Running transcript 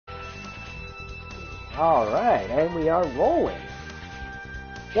Alright, and we are rolling.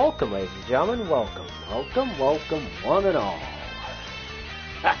 Welcome, ladies and gentlemen, welcome, welcome, welcome, one and all.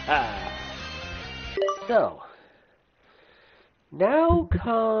 So, now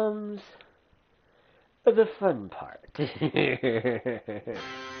comes the fun part. Yep.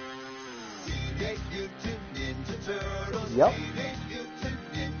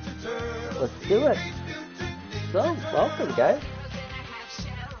 Let's do it. So, welcome, guys.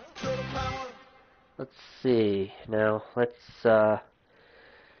 Let's see. Now, let's try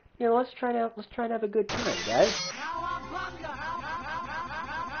and have a good time, guys.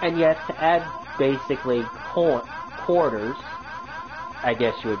 And yes, to add basically quarters, I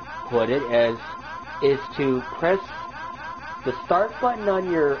guess you would put it as, is to press the start button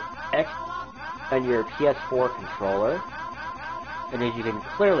on your PS4 controller, and as you can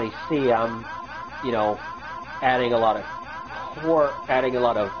clearly see, I'm, adding a lot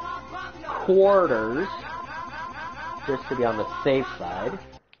of quarters just to be on the safe side.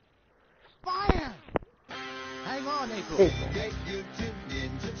 Fire! Hang on, April.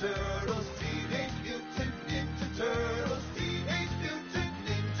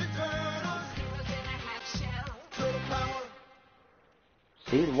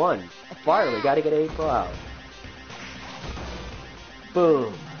 Scene 1. Fire, we gotta get April out.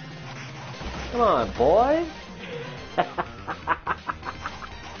 Boom. Come on, boys.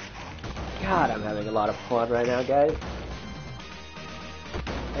 God, I'm having a lot of fun right now, guys.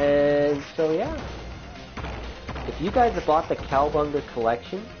 And so, yeah. If you guys have bought the Cowabunga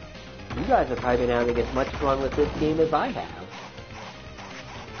collection, you guys have probably been having as much fun with this game as I have.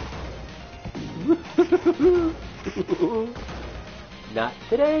 Not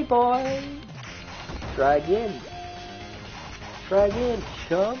today, boys. Try again. Try again,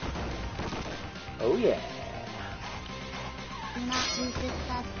 chump. Oh, yeah. Not resist.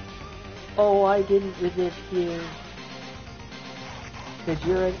 Oh, I didn't resist you. Cause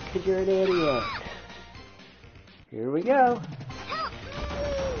you're an idiot. Here we go.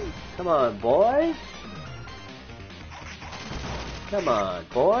 Come on, boys. Come on,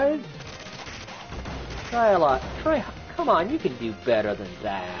 boys. Come on, you can do better than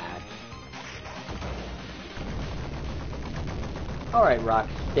that. Alright,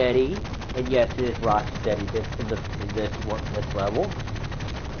 Rocksteady. And yes, it is Rocksteady in this level.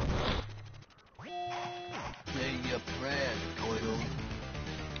 Say your prayers, Doyle.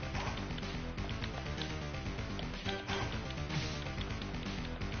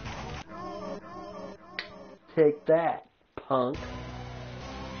 Take that, punk.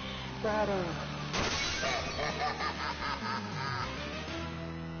 Shredder.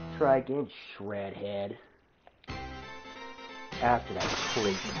 Try again, Shredhead. After that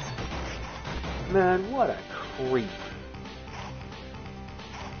creep. Man, what a creep.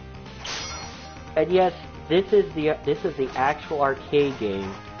 And yes, this is the actual arcade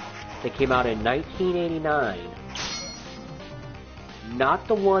game that came out in 1989. Not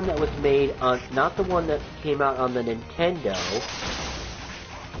the one that was not the one that came out on the Nintendo.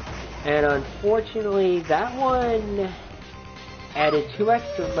 And unfortunately, that one added 2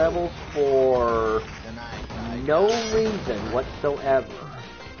 extra levels for no reason whatsoever.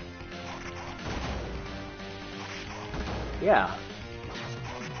 Yeah.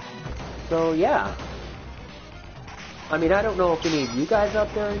 So yeah. I mean, I don't know if any of you guys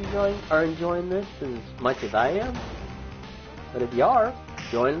out there are enjoying this as much as I am. But if you are,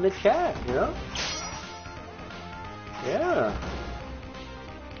 join in the chat, Yeah.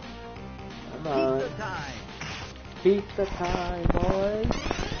 Come on. Pizza time. Pizza time, boys.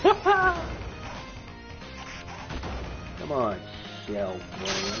 Come on, shell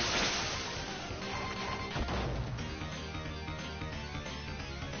brain.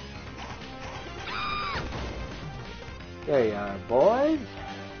 There you are, boys.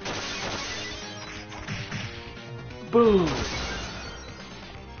 Boom.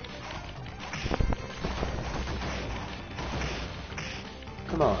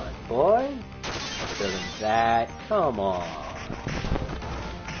 Come on, boy. Better than that. Come on.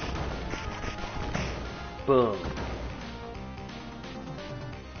 Boom.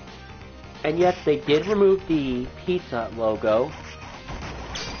 And yes, they did remove the Pizza Hut logo,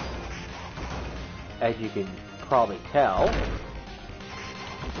 as you can probably tell,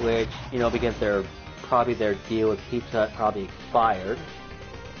 which, because their deal with Pizza Hut probably expired.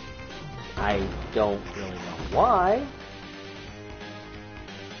 I don't really know why.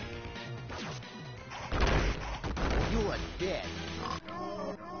 You are dead.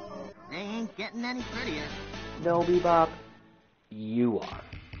 They ain't getting any prettier. No, Bebop, you are.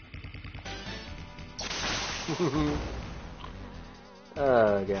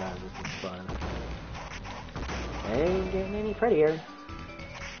 Oh god, this is fun. Ain't getting any prettier.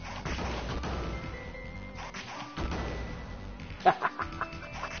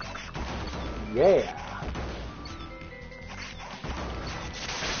 Yeah.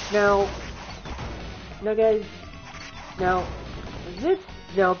 Now guys, this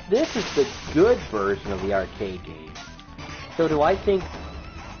is the good version of the arcade game. So do I think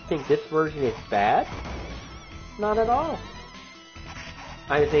this version is bad? Not at all.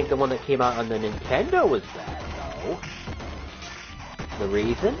 I think the one that came out on the Nintendo was bad, though. The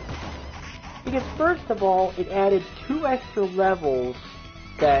reason? Because first of all, it added 2 extra levels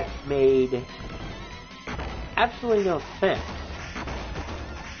that made absolutely no sense.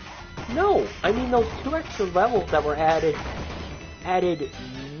 No, I mean those 2 extra levels that were added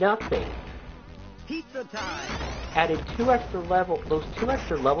nothing. Pizza time. Added 2 extra levels. Those 2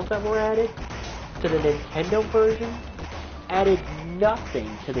 extra levels that were added to the Nintendo version added nothing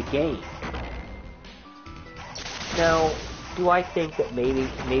to the game. Now, do I think that maybe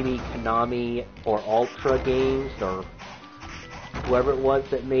Konami or Ultra Games or whoever it was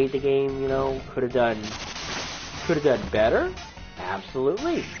that made the game, could have done better?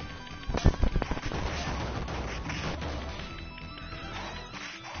 Absolutely.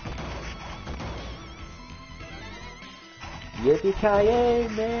 Yippee-ki-yay,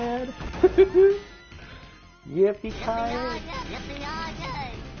 man! Yippee-ki-yay!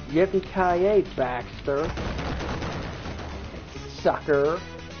 Yippee-ki-yay, Baxter! Sucker!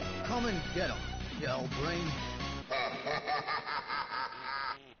 Come and get 'em, shell brain.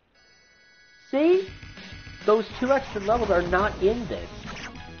 See? Those 2 extra levels are not in this.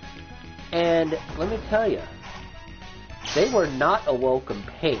 And let me tell you, they were not a welcome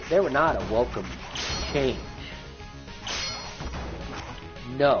They were not a welcome change.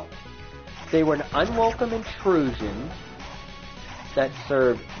 No. They were an unwelcome intrusion that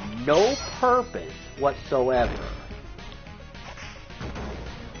served no purpose whatsoever.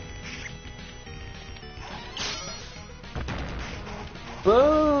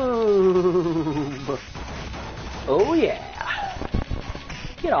 Boom! Oh yeah!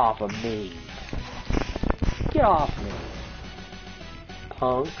 Get off of me! Get off me!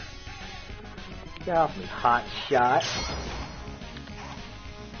 Punk! Get off me, hot shot!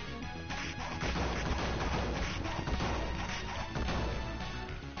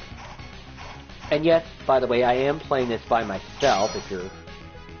 And yes, by the way, I am playing this by myself, if you're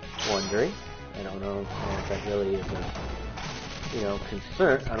wondering. I don't know if that really is a,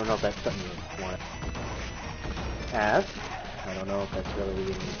 concern. I don't know if that's something you want to ask. I don't know if that's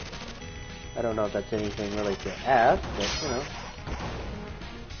really I don't know if that's anything really to ask, but,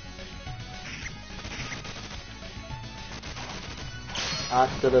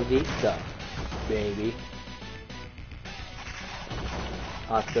 Hasta la vista, baby.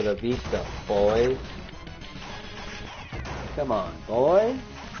 Hasta la vista, boys. Come on, boys.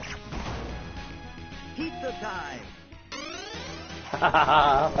 Pizza time.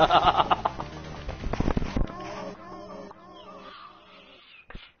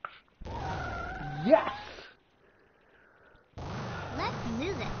 Yes! Let's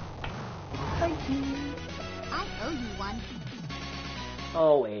move it. Thank you. I owe you one.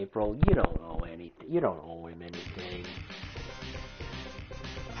 Oh, April, you don't owe anything. You don't owe him anything.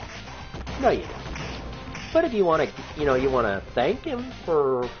 No, you don't. But if you want to, you want to thank him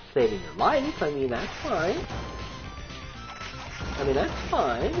for saving your life, that's fine. That's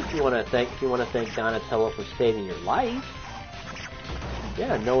fine. If you want to thank Donatello for saving your life.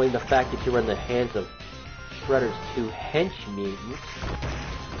 Yeah, knowing the fact that you were in the hands of Shredder's 2 hench mutants,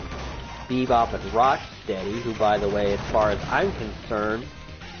 Bebop and Rocksteady, who, by the way, as far as I'm concerned,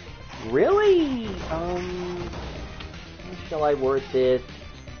 really, how shall I word this?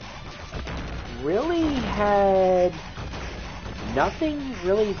 Really had nothing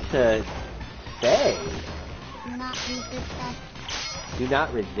really to say. Do not resist us. Do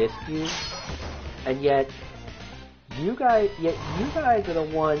not resist you, and yet you guys are the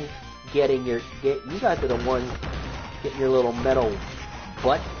ones getting your little metal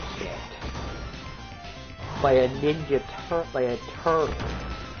butt kicked by a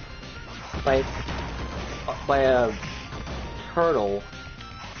turtle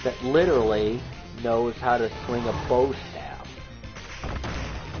that literally knows how to swing a bow staff.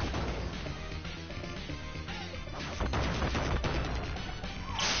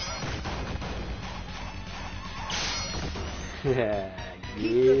 Yeah,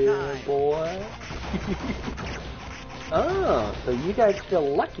 boy. Oh, so you guys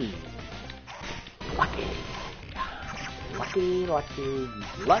feel lucky.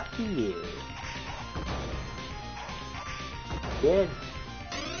 Lucky you. Good.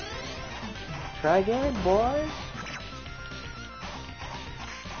 Try again, boys.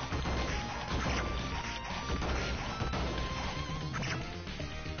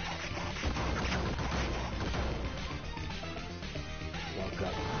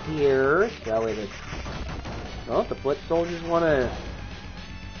 here. That way well, if the foot soldiers want to...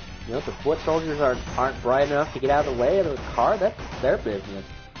 if the foot soldiers aren't bright enough to get out of the way of the car, that's their business.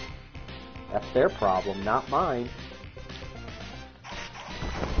 That's their problem, not mine.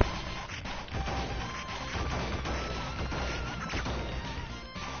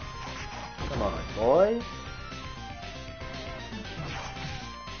 Come on, boys.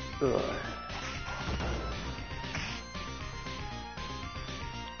 Ugh.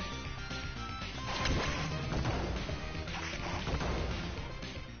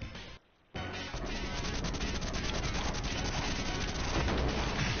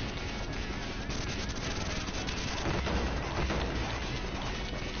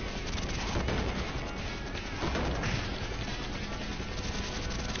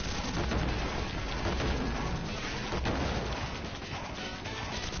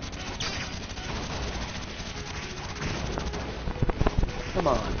 Come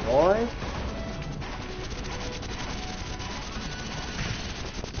on, boys.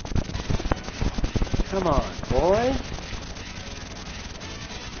 Come on, boys.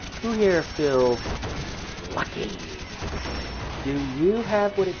 Who here feels lucky? Do you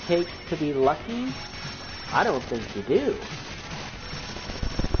have what it takes to be lucky? I don't think you do.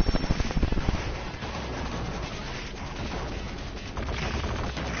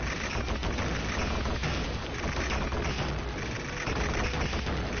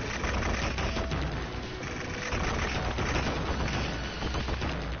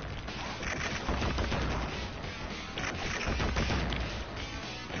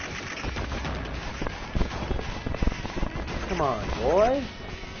 Come on, boys.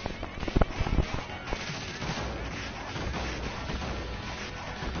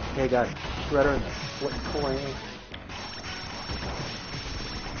 Okay, got Shredder in the Foot Clan.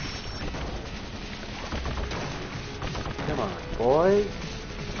 Come on, boys.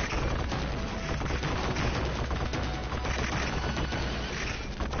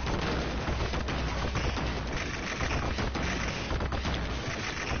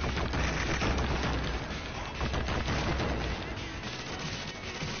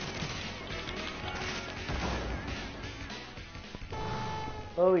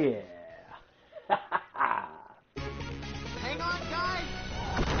 Oh yeah. Hang on, guys!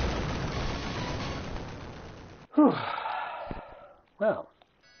 Whew. Well,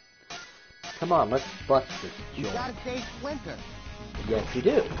 come on, let's bust this You joint. gotta save Splinter. Yes, you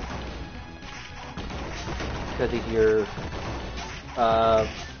do. Because he's your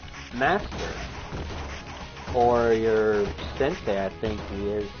master. Or your sensei, I think he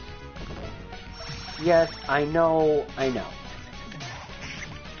is. Yes, I know.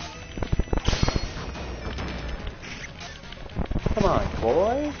 Come on,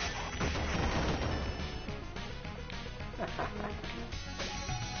 boys.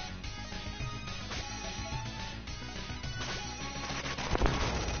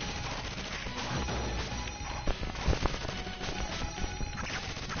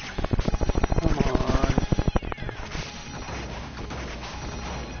 Come on.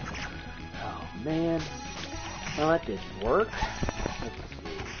 Oh, man. Well, that didn't work. Let's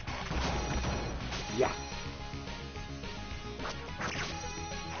see. Yes.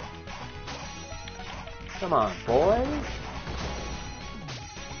 Come on, boys.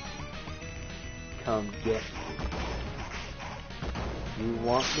 Come get me. You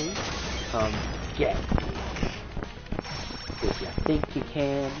want me? Come get me. If you think you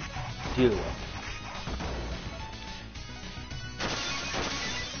can, do it.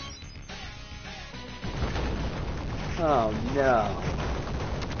 Oh no.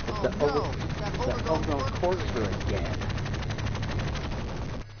 It's the ozone corkscrew again.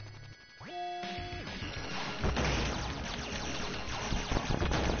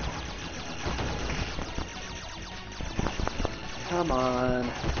 Come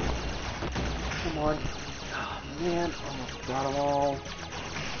on. Come on. Oh, man. Almost got them all.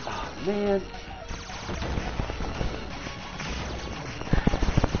 Oh, man.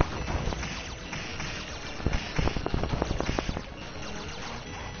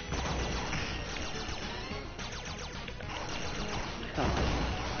 Come on.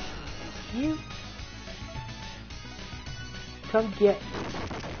 You. Come get me.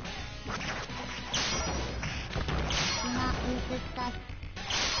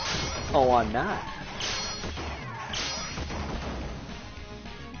 Oh, I'm not.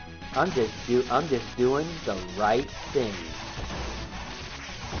 I'm just doing the right thing.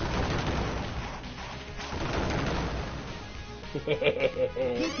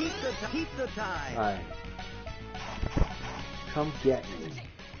 Keep the time. Alright. Come get me.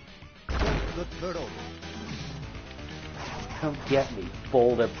 The turtle. Come get me,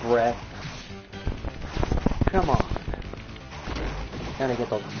 boulder breath. Come on. Gotta get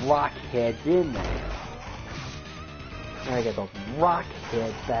those rock heads in there. Gotta get those rock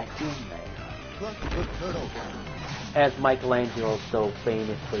heads back in there. As Michelangelo so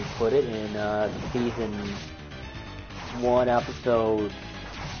famously put it in season 1, episode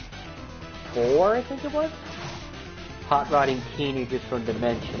 4, I think it was? Hot rodding teenagers from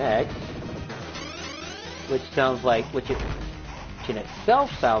Dimension X. Which in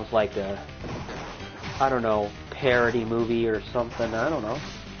itself sounds like a, I don't know, parody movie or something, I don't know.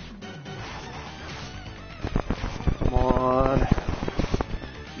 Come on.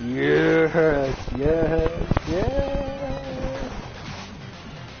 Yes, yes, yes.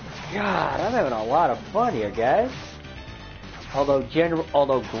 God, I'm having a lot of fun here, guys. Although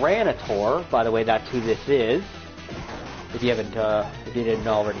Granitor, by the way, that's who this is. If you didn't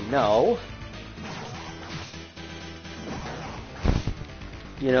already know.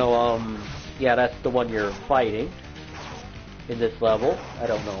 You know, yeah, that's the one you're fighting in this level. I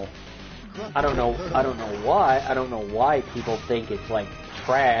don't know why people think it's like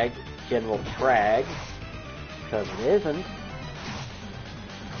Trag, General Trag, because it isn't.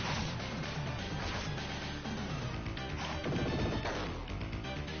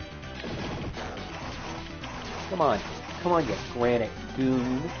 Come on, you granite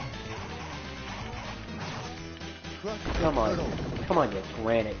goon. Come on, you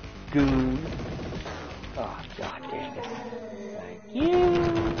granite goon. Oh, God damn it. Thank you.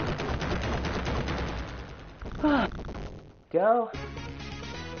 Go.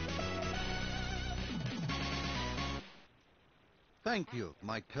 Thank you,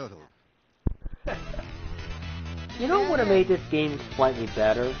 my turtle. You know what would have made this game slightly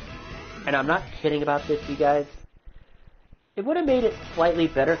better? And I'm not kidding about this, you guys. It would have made it slightly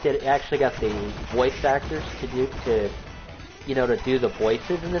better if it actually got the voice actors to do the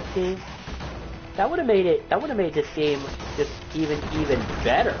voices in this game. That would have made this game just even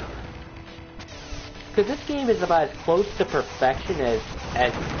better. Because this game is about as close to perfection as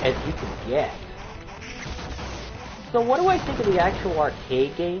you can get. So what do I think of the actual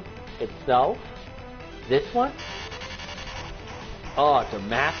arcade game itself? This one? Oh, it's a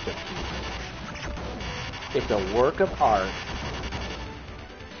masterpiece. It's a work of art.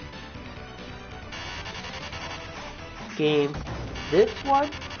 Game, this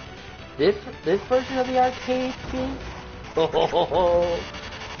one, this version of the arcade game.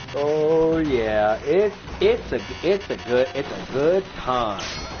 Oh yeah, it's a good time.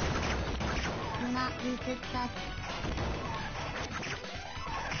 Do not resist us.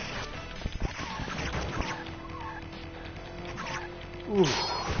 Ooh.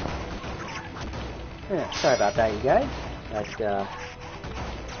 Yeah, sorry about that, you guys. That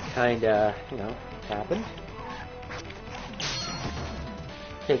kinda, happened.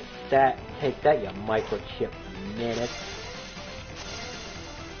 Take that, you microchip minutes.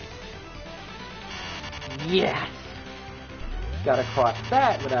 Yes! Got across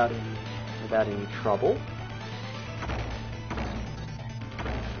that without any trouble.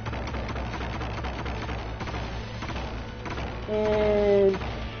 And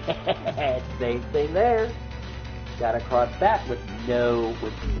same thing there. Got across that with no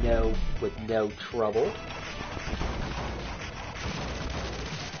trouble.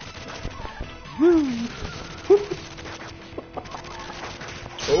 Woo!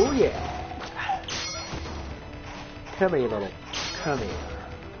 Oh yeah! Come here, come here.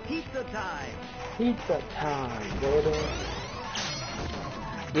 Pizza time! Pizza time, baby.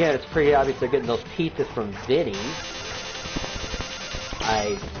 Yeah, it's pretty obvious they're getting those pizzas from Vinny.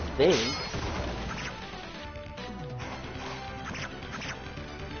 I think.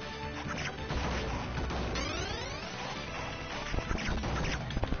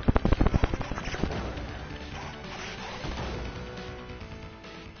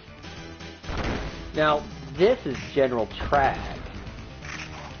 Now, this is General Trag.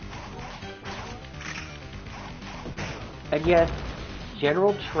 And yes,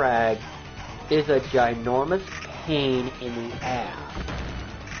 General Trag is a ginormous pain in the ass.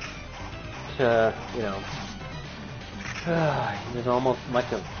 To, there's almost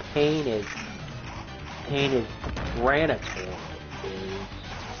much of pain as Granitor is.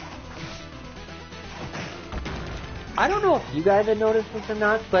 I don't know if you guys have noticed this or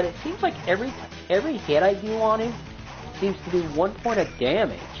not, but it seems like every hit I do on him seems to do 1 point of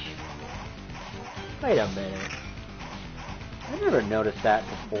damage. Wait a minute. I never noticed that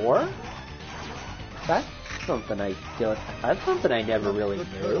before. That's something I never really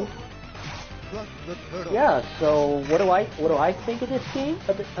knew. Yeah, so what do I think of this game?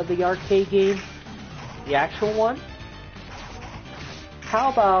 Of the arcade game? The actual one? How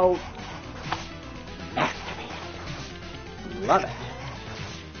about activate? Love it.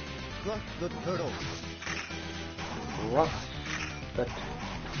 Crush the turtle. Crush the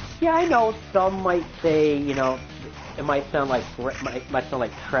Yeah, I know some might say, you know, it might sound like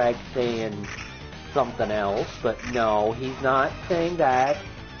Trag saying something else, but no, he's not saying that.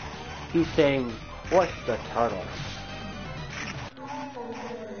 He's saying crush the turtle.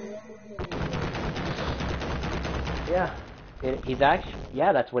 Yeah,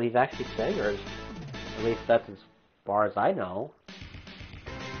 that's what he's actually saying, or at least that's as far as I know.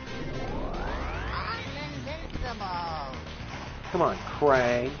 I'm invincible. Come on,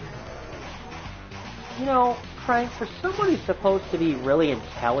 Krang. You know, Krang, for someone who's supposed to be really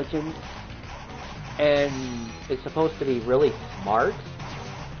intelligent and is supposed to be really smart,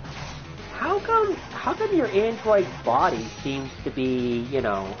 how come your android body seems to be, you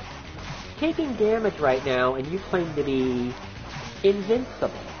know, taking damage right now, and you claim to be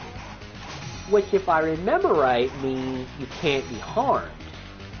invincible? Which, if I remember right, means you can't be harmed.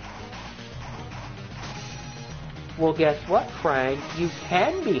 Well, guess what, Krang? You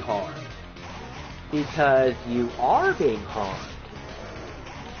can be harmed. Because you are being harmed.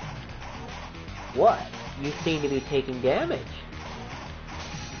 What? You seem to be taking damage.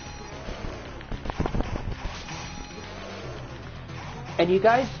 And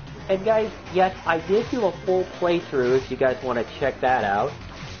guys, yes, I did do a full playthrough, if you guys want to check that out,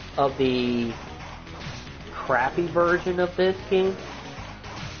 of the crappy version of this game.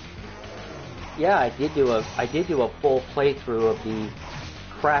 Yeah, I did do a full playthrough of the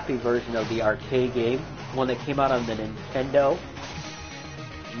crappy version of the arcade game, one that came out on the Nintendo,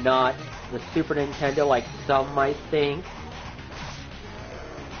 not the Super Nintendo like some might think.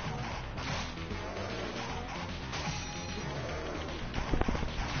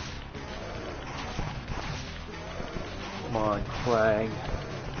 Come on, Krang.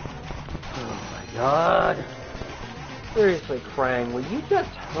 Oh my god. Seriously, Krang, will you just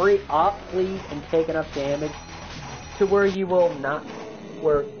hurry up, please, and take enough damage to where you will not...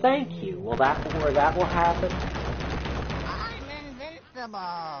 thank you. Where that will happen? I'm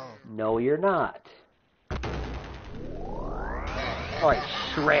invincible. No, you're not. Alright,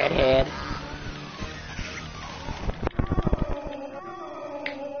 Shredhead.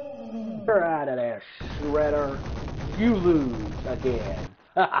 You're out of there, Shredder. You lose again.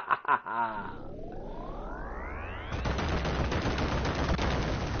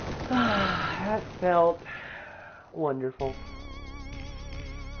 That felt wonderful.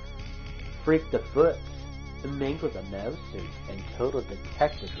 Freak the Foot, Mangle the Mouse Suit, and Total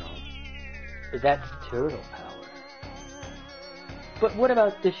Detectodrome. That's turtle power. But what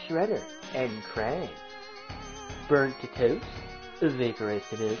about the Shredder and Krang? Burnt to toast, vaporized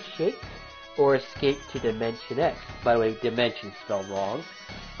to milkshake, or escape to Dimension X? By the way, Dimension spelled wrong.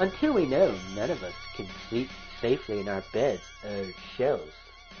 Until we know, none of us can sleep safely in our beds or shells.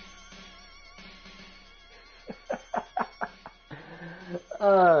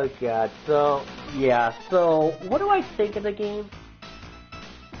 Oh god, so what do I think of the game?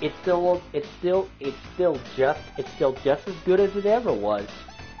 It's still just as good as it ever was.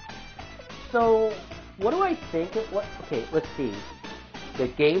 So what do I think of okay, let's see. The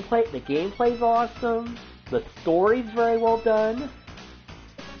gameplay's awesome, the story's very well done,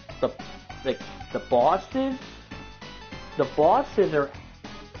 the bosses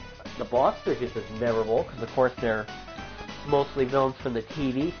are just as memorable, because of course they're mostly villains from the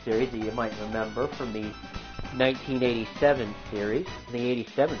TV series that you might remember from the 1987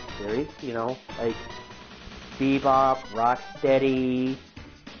 series, you know, like Bebop, Rocksteady,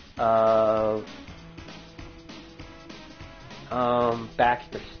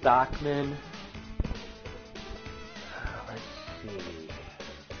 Baxter Stockman. Let's see.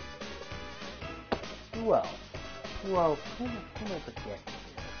 Who else? Who am I forgetting?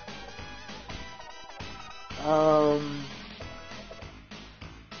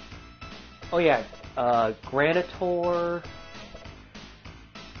 Oh yeah, Granitor,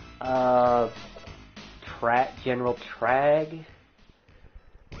 General Trag,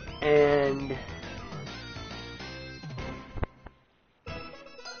 and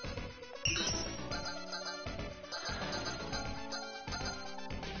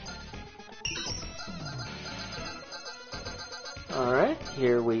alright,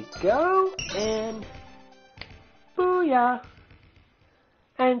 here we go, and booyah!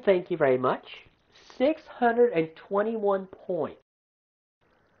 And thank you very much. 621 points.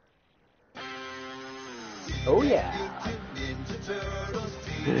 Oh yeah.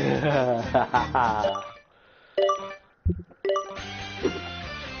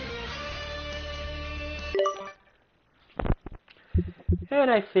 And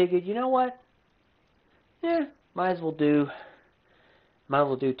I figured, you know what? Might as well do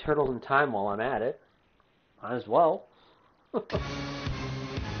Turtles in Time while I'm at it. Might as well.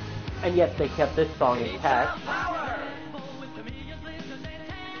 And yes, they kept this song intact.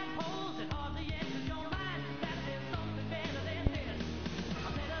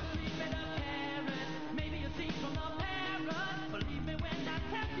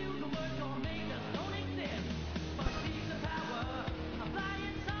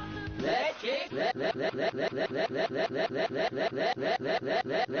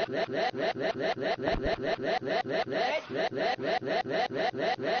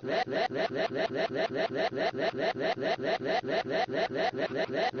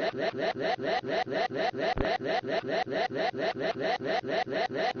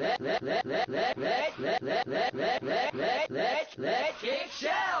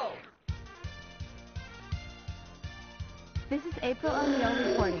 This is April O'Neil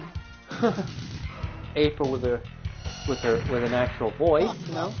reporting. April with an actual voice,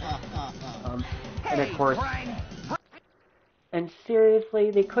 you know. And of course, and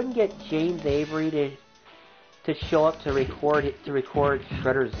seriously, they couldn't get James Avery to show up to record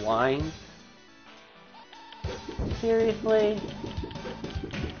Shredder's lines. Seriously,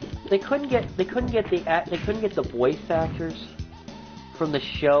 they couldn't get the voice actors from the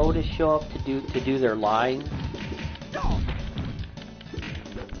show to show up to do their lines.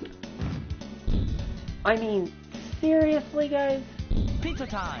 I mean, seriously, guys? Pizza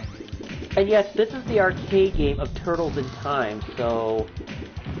time! And yes, this is the arcade game of Turtles in Time, so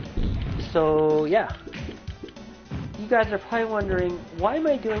yeah. You guys are probably wondering, why am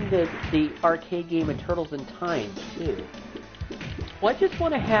I doing the arcade game of Turtles in Time, too? Well, I just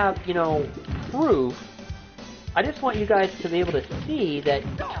want to have, you know, proof. I just want you guys to be able to see that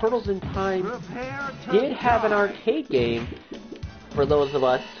Turtles in Time did have an arcade game. For those of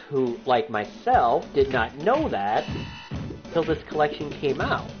us who, like myself, did not know that until this collection came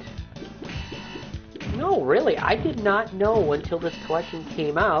out. No, really, I did not know until this collection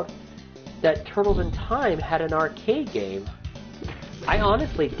came out that Turtles in Time had an arcade game. I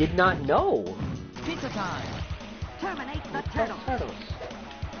honestly did not know. Pizza time! Terminate the turtles.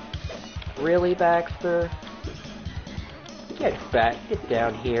 Really, Baxter? Get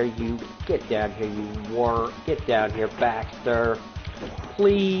down here, you get down here, Baxter.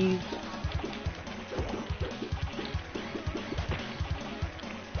 Please.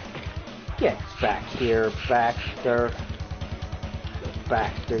 Get back here, Baxter.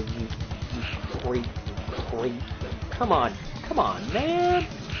 Baxter, you creep. Come on, man.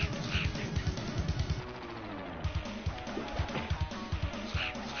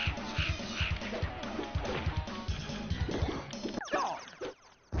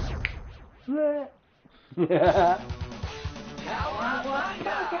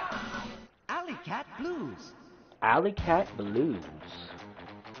 Alley Cat Blues. Alley Cat Blues.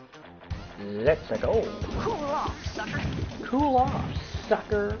 Let's go. Cool off, sucker. Cool off,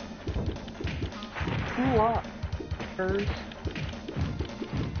 sucker. Cool off, suckers.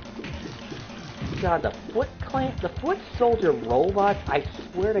 God, the Foot Soldier robots, I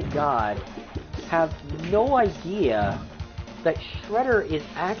swear to God, have no idea that Shredder is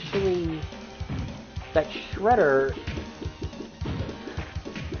actually... that Shredder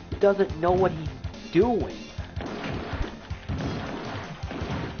doesn't know what he's doing.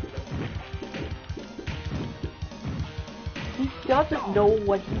 He doesn't know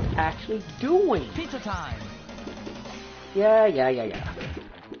what he's actually doing. Pizza time. Yeah.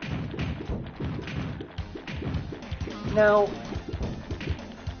 Now,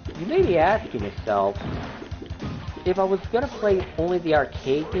 you may be asking yourself, if I was going to play only the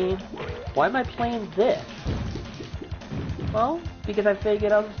arcade game, why am I playing this? Well, because I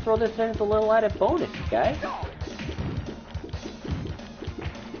figured I'll just throw this in as a little added bonus, guys.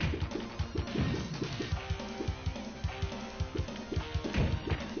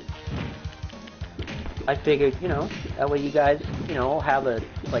 I figured, you know, that way you guys, you know, have a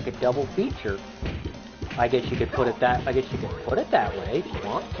double feature. I guess you could put it that way if you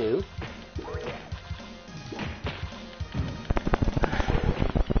want to.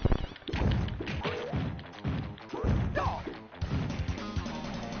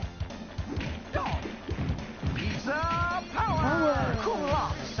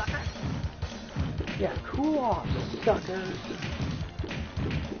 Yeah, cool off, suckers.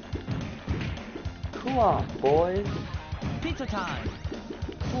 Cool off, boys. Pizza time.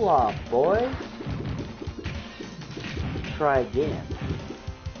 Cool off, boys. Try again.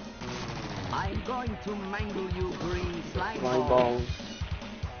 I'm going to mangle you, green slime balls.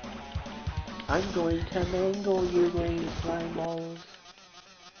 I'm going to mangle you, green slime balls.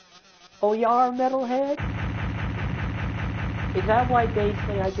 Oh, you are, metalhead? Is that why they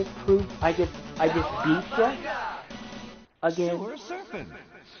say I just beat ya? Again? Sewer surfing.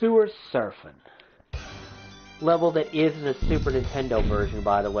 Sewer surfing. Level that is the Super Nintendo version,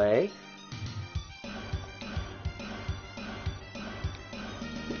 by the way.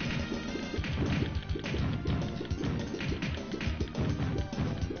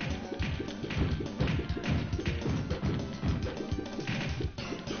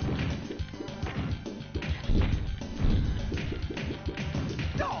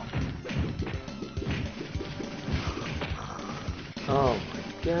 Oh my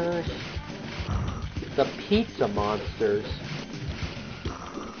gosh. The pizza monsters.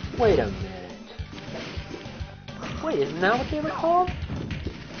 Wait a minute. Wait, isn't that what they were called?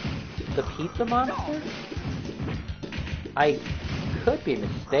 The pizza monsters? I could be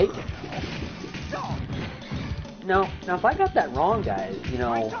mistaken. Now if I got that wrong, guys,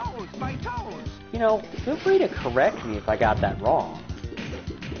 My toes. Feel free to correct me if I got that wrong.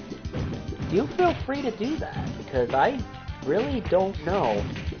 You feel free to do that, because I really don't know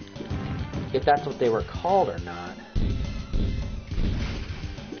if that's what they were called or not.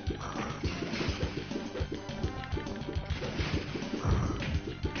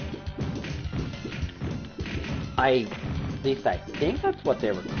 At least I think that's what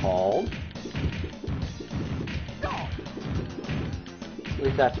they were called. At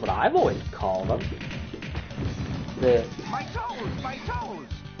least that's what I've always called them. My toes.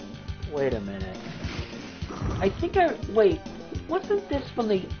 Wait a minute. Wait, wasn't this from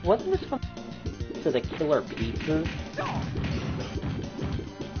the Killer Pizzas?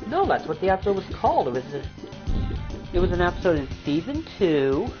 No, that's what the episode was called. It was an episode in season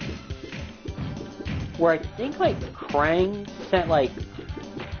 2 where I think Krang sent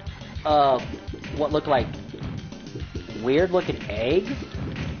what looked like weird looking eggs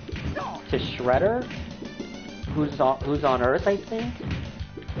to Shredder, who's on Earth, I think.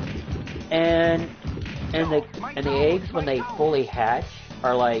 And the eggs, when they fully hatch,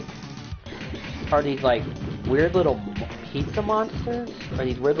 are these weird little pizza monsters? Are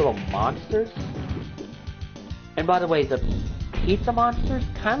these weird little monsters? And by the way, the pizza monsters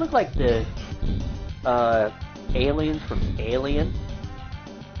kind of look like the aliens from Alien.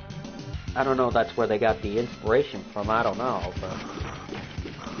 I don't know if that's where they got the inspiration from. I don't know, but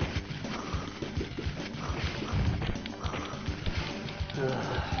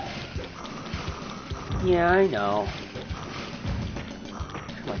yeah, I know.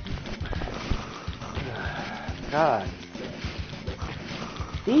 God.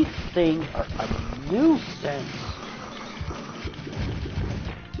 These things are a nuisance.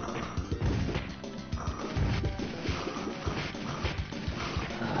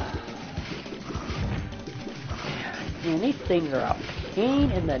 Man, these things are a pain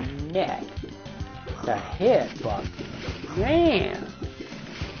in the neck to hit, but man.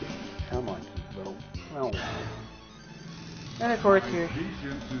 Come on, little. Oh. And of course, you're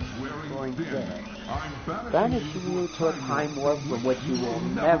going dead. Banishing you to a time warp from which you will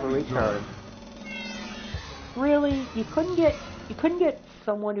never return. Really? You couldn't get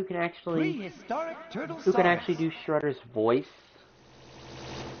someone who can actually do Shredder's voice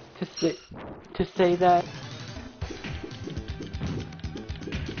to say that?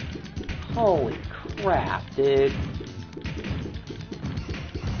 Holy crap, dude.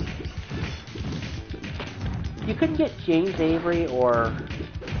 You couldn't get James Avery or,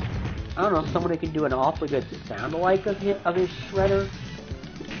 I don't know, someone who can do an awfully good sound-alike of his Shredder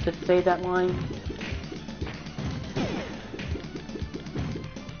to say that line?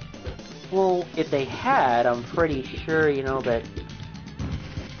 Well, if they had, I'm pretty sure, that,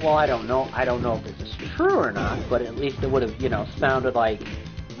 well, I don't know if this is true or not, but at least it would have, sounded like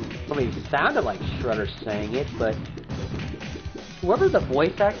Shredder saying it, but whoever the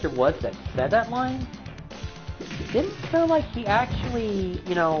voice actor was that said that line, didn't sound like he actually,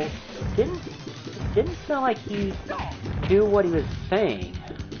 didn't sound like he knew what he was saying.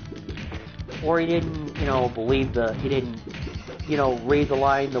 Or he didn't, he didn't, read the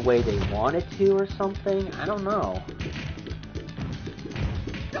line the way they wanted to or something. I don't know.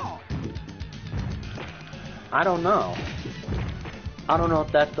 I don't know. I don't know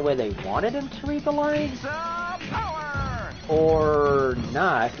if that's the way they wanted him to read the line. Or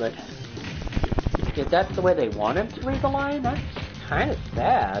not, but if that's the way they want him to read the line, that's kind of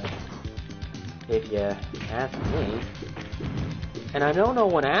sad, if you ask me. And I know no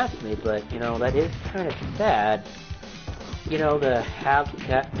one asked me, but, that is kind of sad, to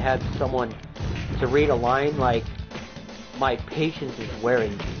have someone to read a line like, "My patience is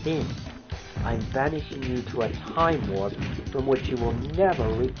wearing thin." I'm banishing you to a time warp from which you will never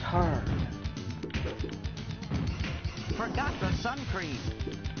return. Forgot the sun cream.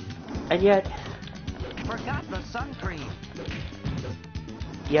 And yet,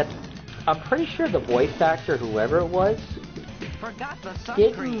 I'm pretty sure the voice actor, whoever it was,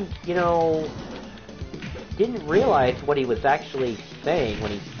 didn't realize what he was actually saying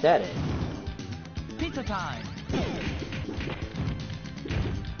when he said it. Pizza time.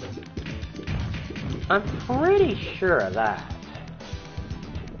 I'm pretty sure of that.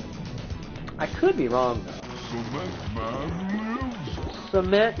 I could be wrong though.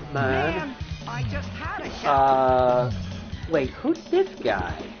 Cement Man. Man, I just had a shower. Wait, who's this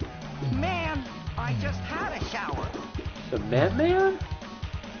guy? Man, I just had a shower. Cement Man?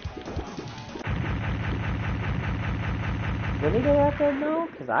 Really they out there know?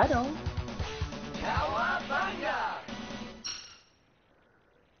 Cause I don't. Cowabunga!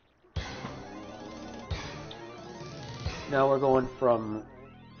 Now we're going from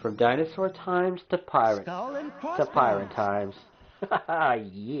dinosaur times to pirate Skull and times.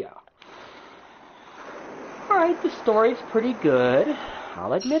 Yeah. Alright, the story's pretty good.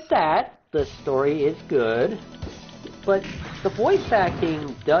 I'll admit that. The story is good. But the voice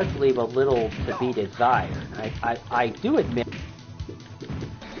acting does leave a little to be desired. I do admit.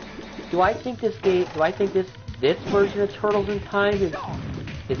 Do I think this version of Turtles in Time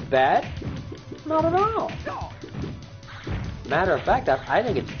is bad? Not at all. Matter of fact, I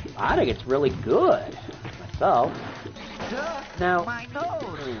think it's really good myself. Now, My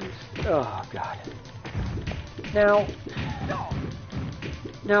nose. oh god. Now,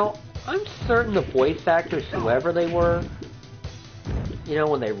 I'm certain the voice actors, whoever they were,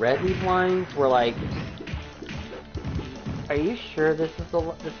 when they read these lines, were like, "Are you sure this is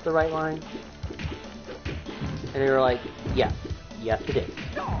the right line?" And they were like, "Yes, it is."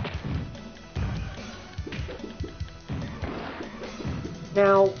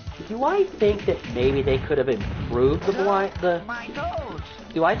 Now, do I think that maybe they could have improved My nose.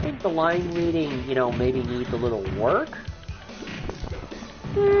 Do I think the line reading, maybe needs a little work?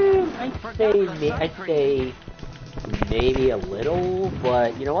 I'd say maybe a little,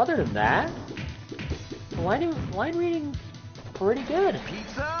 but other than that, the line reading's pretty good.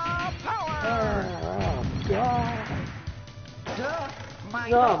 Pizza power. Oh god. My My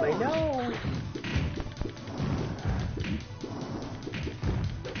nose. nose.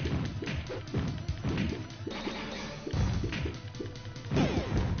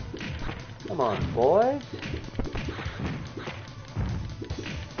 Come on, boys.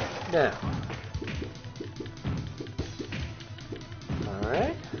 Now.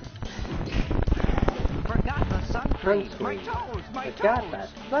 Alright. Forgot the sun cream. My toes, my I got that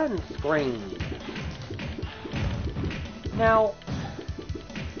sunscreen. Now,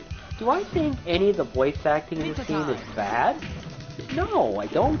 do I think any of the voice acting in this game is bad? No, I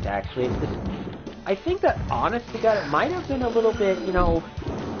don't actually. It's just, I think that, honest to God, it might have been a little bit,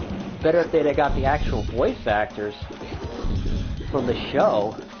 better if they'd have got the actual voice actors from the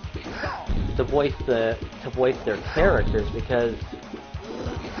show to voice their characters, because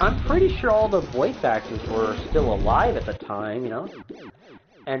I'm pretty sure all the voice actors were still alive at the time,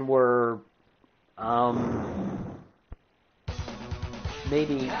 and were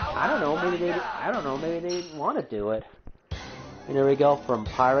maybe they didn't want to do it. And there we go, from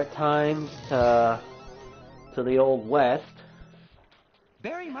pirate times to the old west.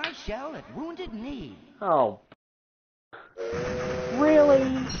 Bury my shell at Wounded Knee. Oh, really?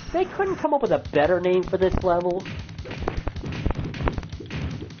 They couldn't come up with a better name for this level?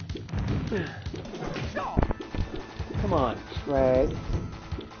 Come on, Scrag.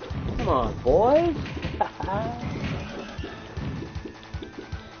 Come on, boys.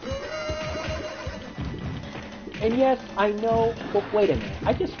 And yes, I know, but wait a minute,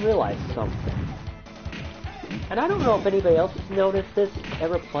 I just realized something. And I don't know if anybody else has noticed this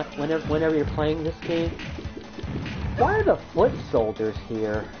whenever you're playing this game. Why are the foot soldiers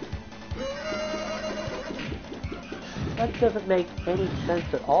here? That doesn't make any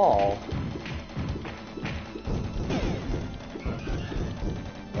sense at all.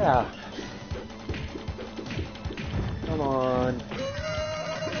 Yeah. Come on.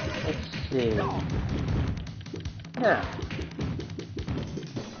 Let's see.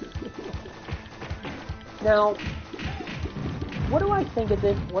 Now, what do I think of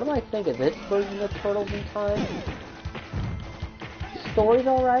this? What do I think of this version of Turtles in Time? Story's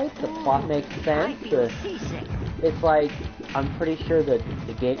alright. The plot makes sense. It's like, I'm pretty sure that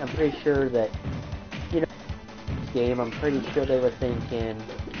the game. I'm pretty sure that this game. I'm pretty sure they were thinking,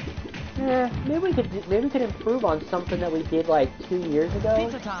 maybe we could improve on something that we did like 2 years ago.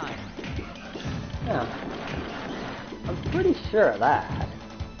 Pizza time. Yeah. I'm pretty sure of that.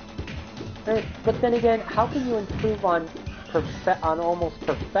 But then again, how can you improve on almost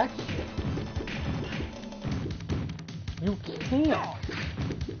perfection? You can't.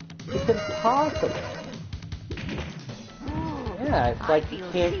 It's impossible. Yeah, it's like you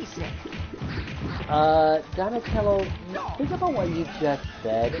can't. Donatello, think about what you just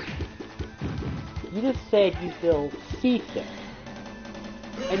said. You just said you feel seasick.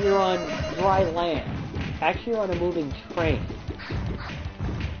 And you're on dry land. Actually, you're on a moving train.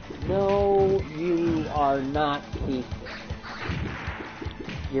 No, you are not seasick.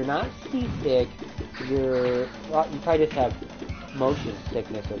 You're not seasick. You probably just have motion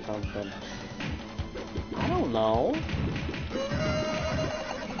sickness or something. I don't know.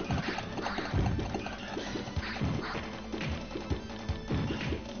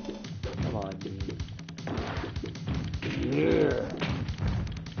 Come on, dude. Yeah.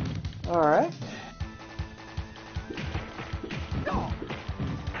 Alright.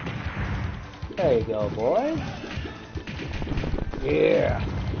 There you go, boy. Yeah.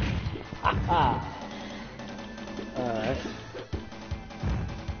 Ha-ha. Alright.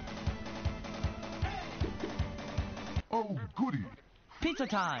 Oh, goody. Pizza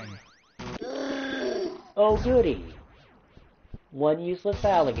time. Oh, goody. One useless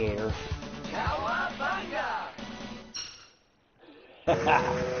alligator. Cowabunga!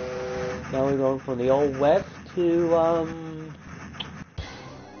 Now we're going from the Old West to,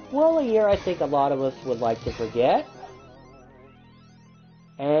 well, a year I think a lot of us would like to forget.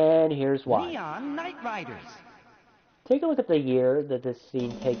 And here's why. Neon Night Riders. Take a look at the year that this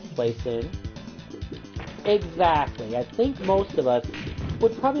scene takes place in. Exactly. I think most of us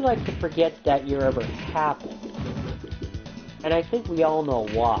would probably like to forget that year ever happened. And I think we all know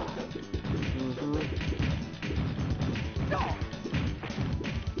why.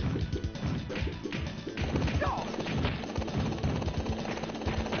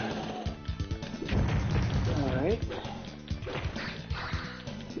 Alright.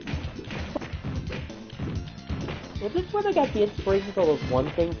 Was this where they got the inspiration for those one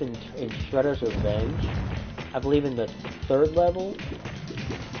things in Shredder's Revenge? I believe in the 3rd level?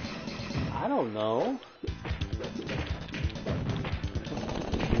 I don't know.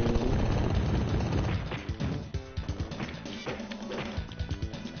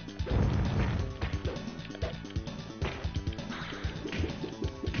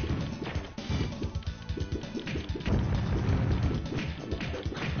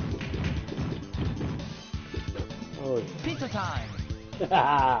 Pizza time.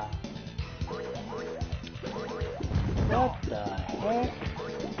 What the heck?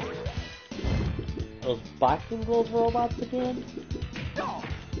 Those boxing gloves robots again?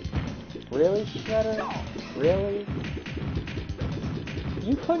 Really, Shredder? Really?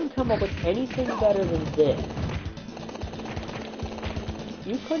 You couldn't come up with anything better than this.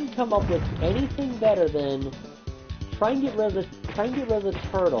 You couldn't come up with anything better than try and get rid of the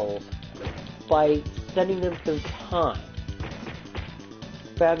turtles by sending them through time,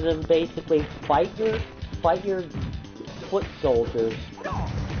 rather than basically fight your foot soldiers,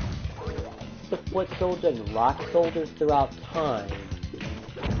 the foot soldier and rock soldiers throughout time,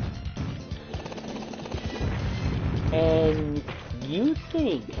 and you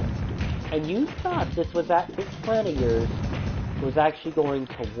thought this plan of yours was actually going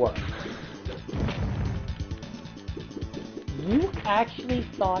to work. You actually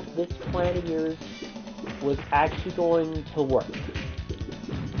thought this plan of yours was actually going to work.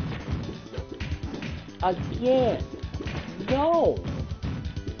 Again, no!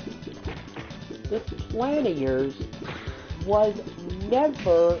 This plan of yours was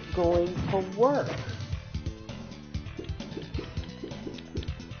never going to work.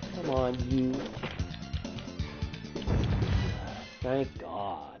 Come on, you. Thank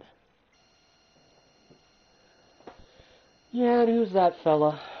God. Yeah, and who's that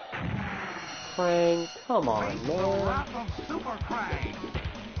fella? Krang, come on, man.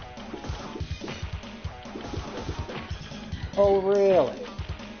 Oh, really?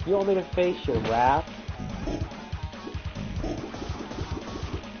 You want me to face your wrath?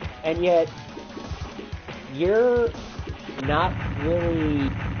 And yet, you're not really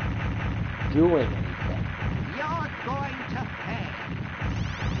doing anything. You're going to pay.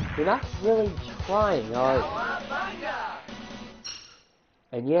 You're not really trying, are you?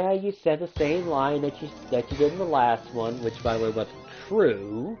 And yeah, you said the same line that you did in the last one, which by the way wasn't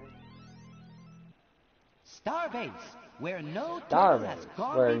true. Starbase, where no turtle has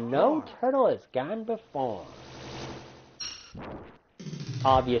gone before. No turtle has gone before.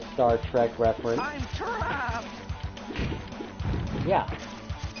 Obvious Star Trek reference. I'm trapped. Yeah.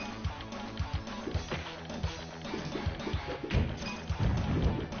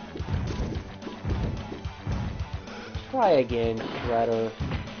 Try again, Shredder.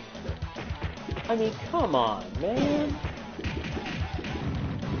 I mean, come on, man.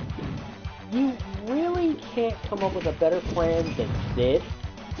 You really can't come up with a better plan than this?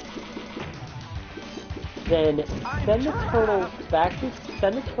 Then send the turtles back to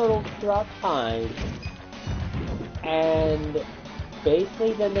send the turtles throughout time, and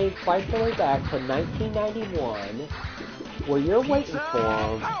basically then they fight their way back to 1991, where you're waiting for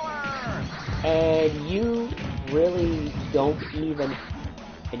them, and you really don't even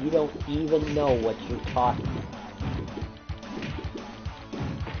know what you're talking about.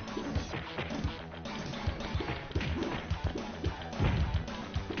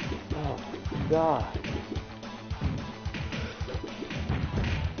 Oh God.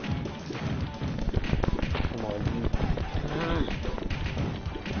 Come on, you.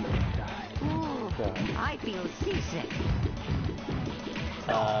 God. I feel seasick.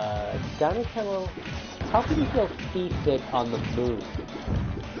 Donatello, how can you feel seasick on the moon?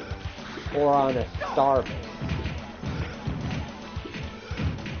 Or on a star base?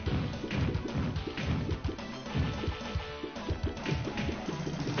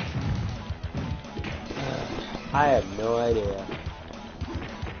 I have no idea.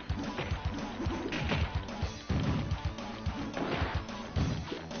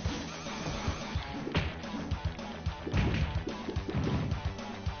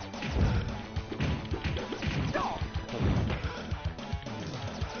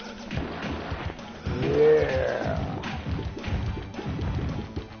 Yeah.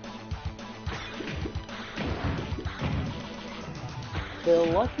 Feel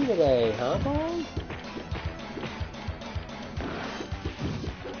lucky today, huh, boys?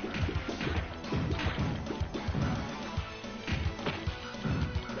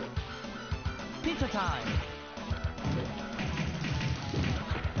 Pizza time.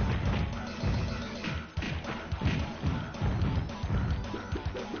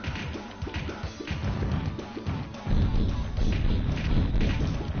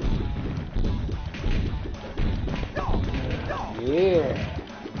 Yeah.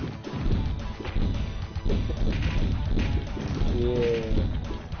 Yeah.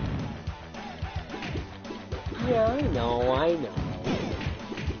 Yeah, I know.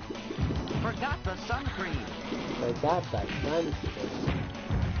 Forgot the sun cream. Forgot the sunscreen.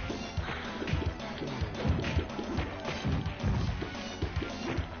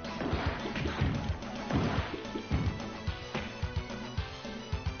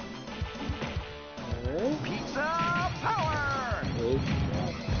 Pizza power.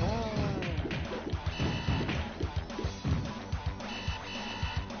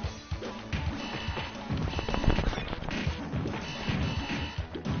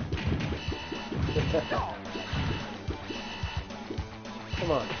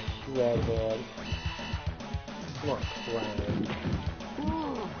 Come on, Shredhead. Come on, Krang.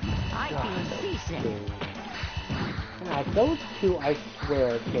 Ooh, I feel seasick. God, those two, I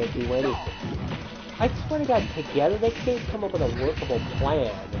swear, can't do anything. I swear to God, together they can't come up with a workable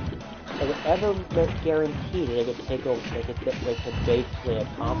plan that would ever guarantee that they could take over, they could basically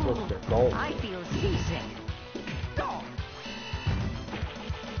accomplish their goals. I feel seasick.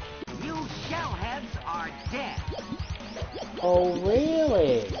 You shellheads are dead. Oh,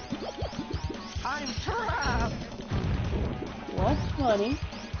 really? I'm trapped. Well, that's funny.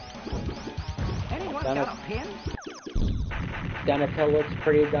 Anyone got a pin? Donatello looks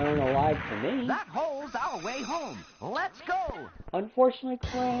pretty darn alive to me. That hole's our way home. Let's go. Unfortunately,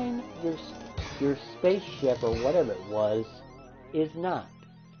 Crane, your spaceship, or whatever it was, is not.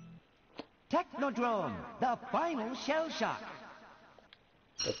 Technodrome, the final shell shock.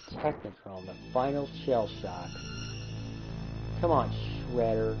 The Technodrome, the final shell shock. Come on,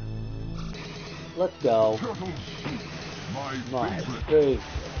 Shredder. Let's go. Turtle soup, My favorite. favorite.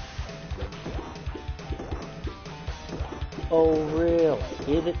 Oh, really?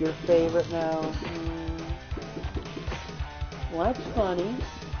 Is it your favorite now? Well, that's funny.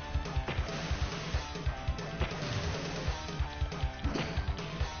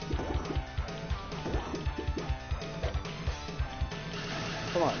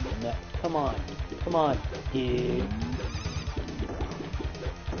 Come on, come on, come on, dude.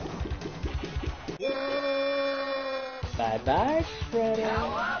 Bye-bye, Shredder.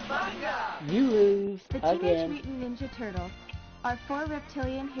 You lose The Teenage again. Mutant Ninja Turtles, our 4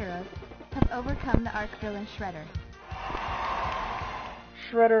 reptilian heroes, have overcome the arch villain Shredder.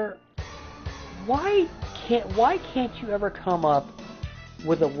 Shredder, why can't you ever come up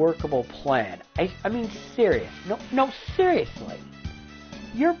with a workable plan? I mean, serious. No, seriously.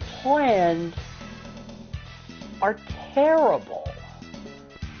 Your plans are terrible.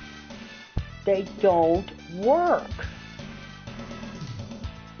 They don't work.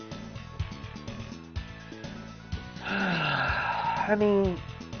 I mean,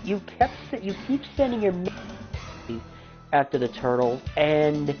 you keep sending your after the turtles,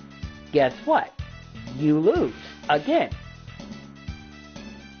 and guess what? You lose again.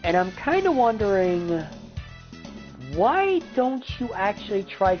 And I'm kind of wondering, why don't you actually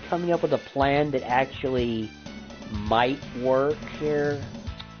try coming up with a plan that actually might work here?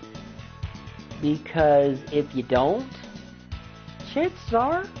 Because if you don't, chances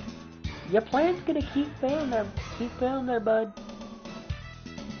are your plan's gonna keep failing there, bud.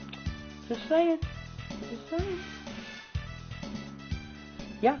 Just saying.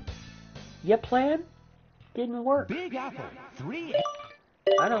 Yeah, your plan didn't work. Big Apple, 3.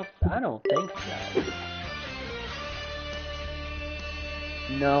 I don't think so.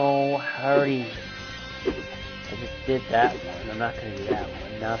 No, I just did that one. I'm not gonna do that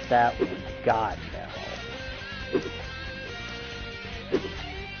one. Not that one. God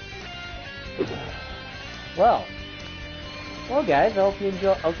no. Well, guys, I hope you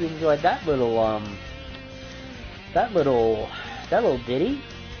enjoyed that little ditty,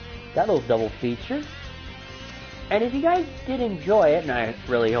 that little double feature. And if you guys did enjoy it, and I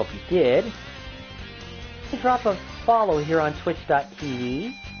really hope you did, drop a follow here on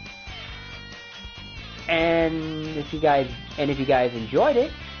twitch.tv. And if you guys enjoyed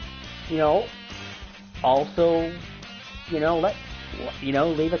it, also,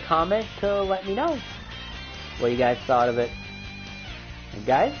 leave a comment to let me know what you guys thought of it. And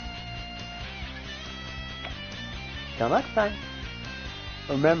guys, till next time,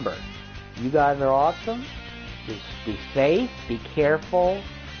 remember, you guys are awesome. Just be safe, be careful,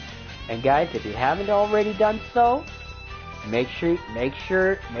 and guys, if you haven't already done so, make sure you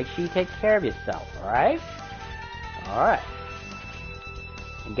take care of yourself. All right.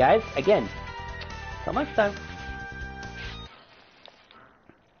 And guys, again, till next time.